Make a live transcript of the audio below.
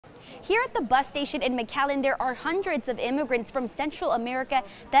Here at the bus station in McAllen, there are hundreds of immigrants from Central America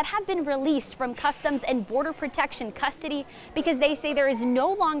that have been released from Customs and Border Protection custody because they say there is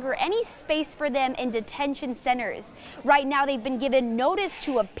no longer any space for them in detention centers. Right now, they've been given notice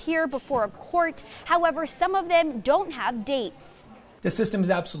to appear before a court. However, some of them don't have dates. The system is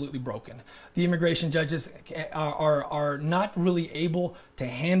absolutely broken. The immigration judges are not really able to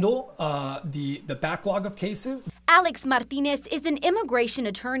handle the backlog of cases. Alex Martinez is an immigration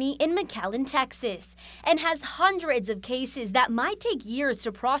attorney in McAllen, Texas, and has hundreds of cases that might take years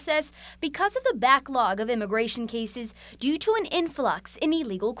to process because of the backlog of immigration cases due to an influx in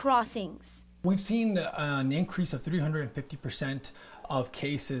illegal crossings. We've seen an increase of 350% of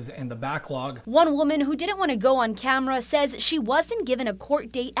cases in the backlog. One woman who didn't want to go on camera says she wasn't given a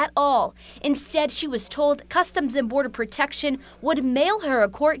court date at all. Instead, she was told Customs and Border Protection would mail her a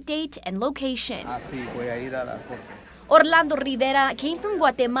court date and location. Orlando Rivera came from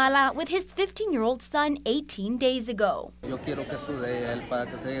Guatemala with his 15-year-old son 18 days ago.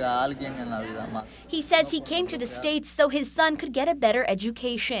 He says he came to the States so his son could get a better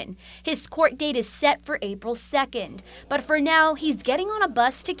education. His court date is set for April 2nd, but for now he's getting on a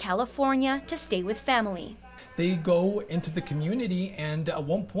bus to California to stay with family. They go into the community, and at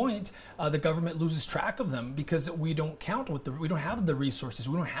one point the government loses track of them because we don't have the resources,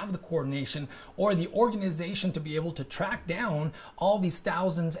 we don't have the coordination or the organization to be able to track down all these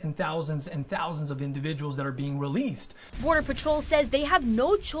thousands and thousands and thousands of individuals that are being released. Border Patrol says they have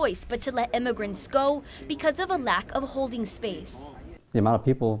no choice but to let immigrants go because of a lack of holding space. The amount of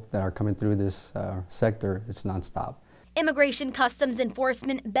people that are coming through this sector is nonstop. Immigration Customs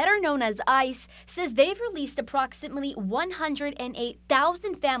Enforcement, better known as ICE, says they've released approximately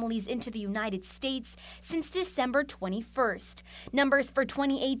 108,000 families into the United States since December 21st. Numbers for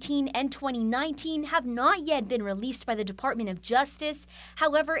 2018 and 2019 have not yet been released by the Department of Justice.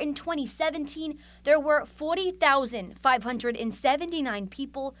 However, in 2017, there were 40,579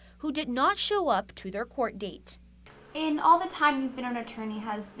 people who did not show up to their court date. In all the time you've been an attorney,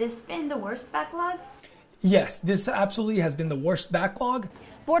 has this been the worst backlog? Yes, this absolutely has been the worst backlog.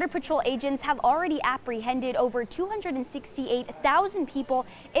 Border Patrol agents have already apprehended over 268,000 people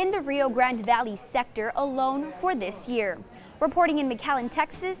in the Rio Grande Valley sector alone for this year. Reporting in McAllen,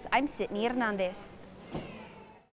 Texas, I'm Sydney Hernandez.